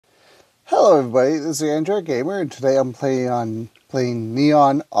Hello everybody, this is the Android Gamer, and today I'm playing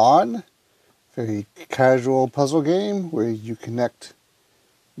Neon On, very casual puzzle game where you connect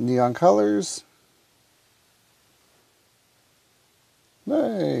neon colors.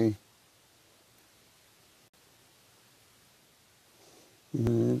 Hey.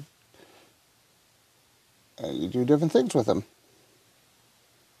 And you do different things with them.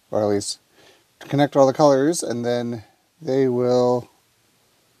 Or at least connect all the colors and then they will...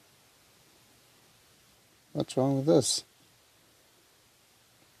 What's wrong with this?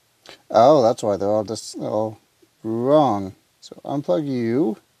 Oh, that's why they're all wrong. So unplug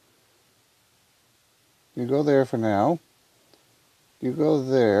you. You go there for now. You go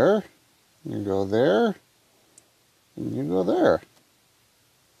there. You go there. And you go there.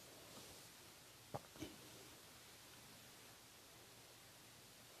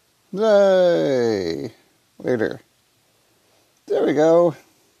 Yay! Later. There we go.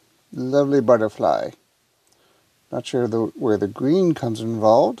 Lovely butterfly. Not sure where the green comes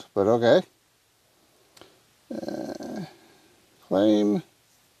involved, but okay. Flame.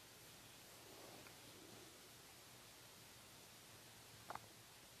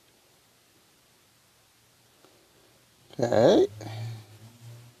 Okay.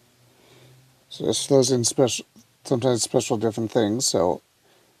 So this throws in sometimes special different things, so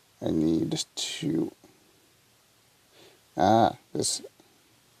I need to... this...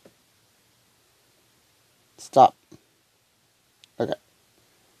 Stop. Okay.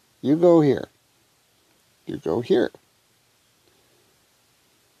 You go here. You go here.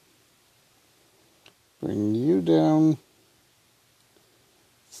 Bring you down.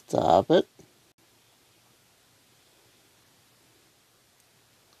 Stop it.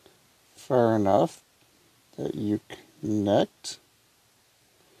 Far enough that you connect.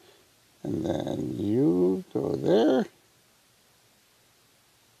 And then you go there.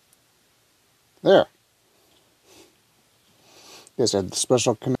 There. Yes, I have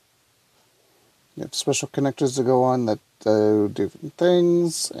special you have special connectors to go on that do different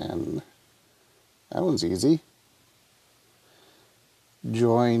things, and that one's easy.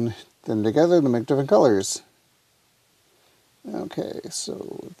 Join them together to make different colors. Okay,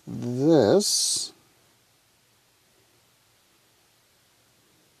 so this,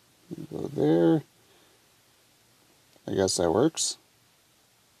 you go there. I guess that works.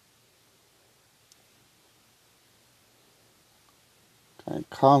 Kind of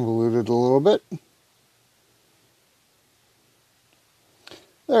convoluted a little bit.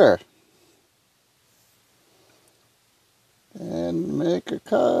 There. And make a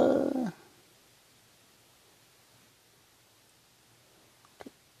cut.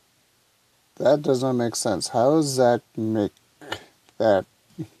 That does not make sense. How does that make that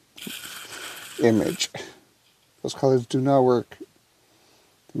image? Those colors do not work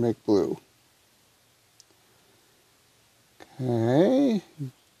to make blue. Okay.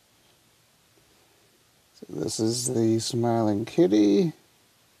 So this is the smiling kitty.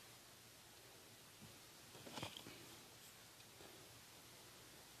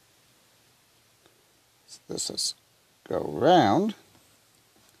 So this is go round.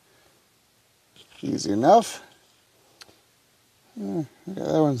 Easy enough. Okay,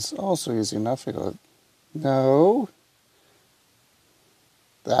 that one's also easy enough. I go, no.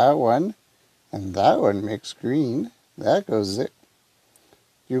 That one. And that one makes green. That goes there.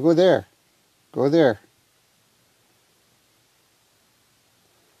 You go there. Go there.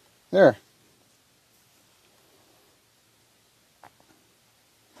 There.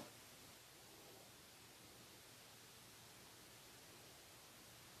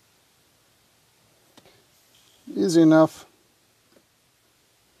 Easy enough.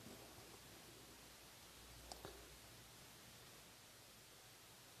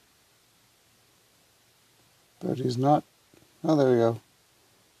 But he's not. Oh, there we go.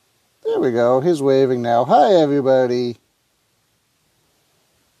 There we go. He's waving now. Hi, everybody.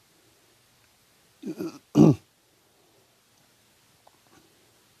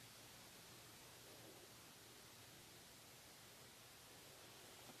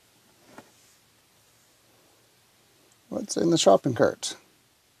 What's in the shopping cart?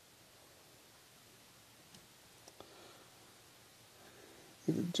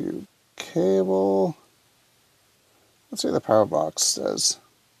 You could do cable. Let's see what the power box says.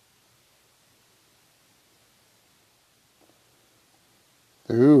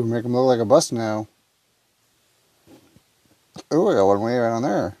 Ooh, make him look like a bus now. Ooh, I got one way right on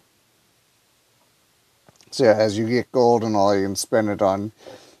there. So yeah, as you get gold and all, you can spend it on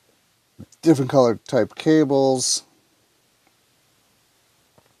different colored type cables.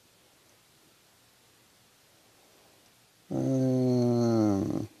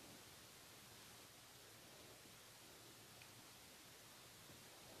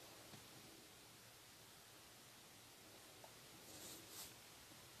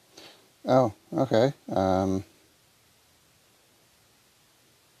 Oh, okay.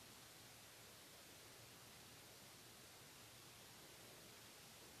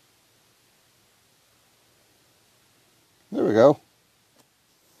 There we go.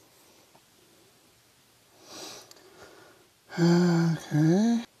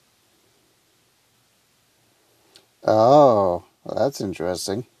 Okay. Oh, well, that's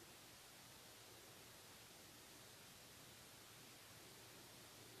interesting.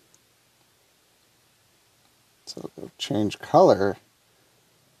 So it'll change color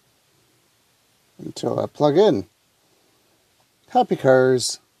until I plug in. Happy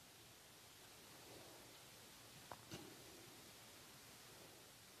cars.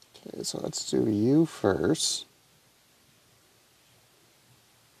 Okay, so let's do you first.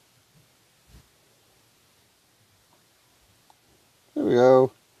 There we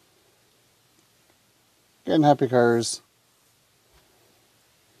go. Getting happy cars.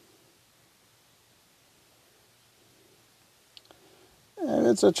 And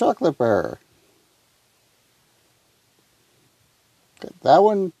it's a chocolate bar. Okay, that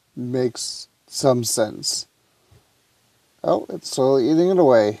one makes some sense. Oh, it's slowly eating it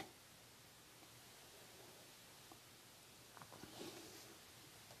away.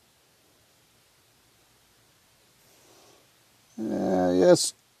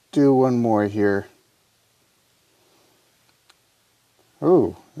 Yes, do one more here.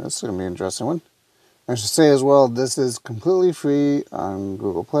 Ooh, that's going to be an interesting one. I should say as well, this is completely free on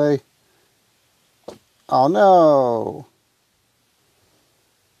Google Play. Oh no!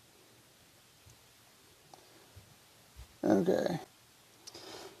 Okay.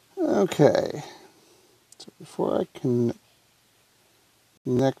 Okay. So before I can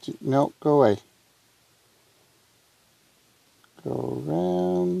connect, no, go away. Go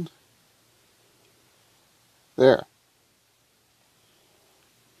around. There.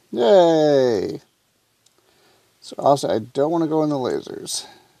 Yay! So also, I don't want to go in the lasers.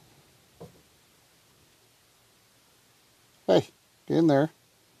 Hey, get in there.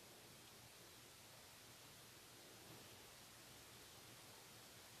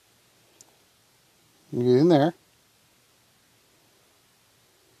 Get in there.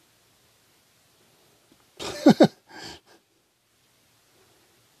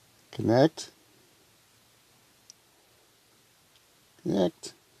 Connect.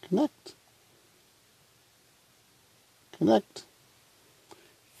 Connect. Connect. Connect.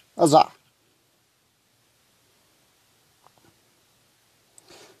 Huzzah!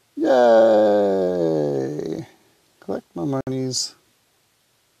 Yay! Collect my monies.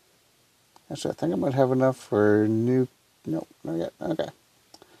 Actually, I think I might have enough for new... Nope, not yet. Okay.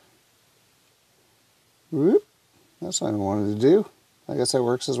 Whoop. That's what I wanted to do. I guess that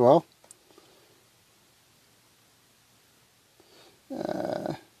works as well.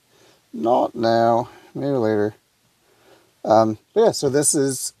 Not now. Maybe later. But yeah, so this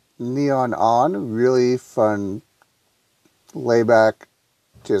is Neon On. Really fun layback.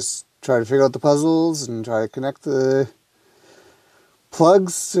 Just try to figure out the puzzles and try to connect the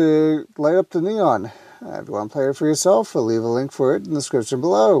plugs to light up the neon. If you want to play it for yourself, I'll leave a link for it in the description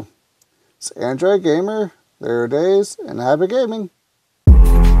below. It's Android Gamer. There are days, and happy gaming.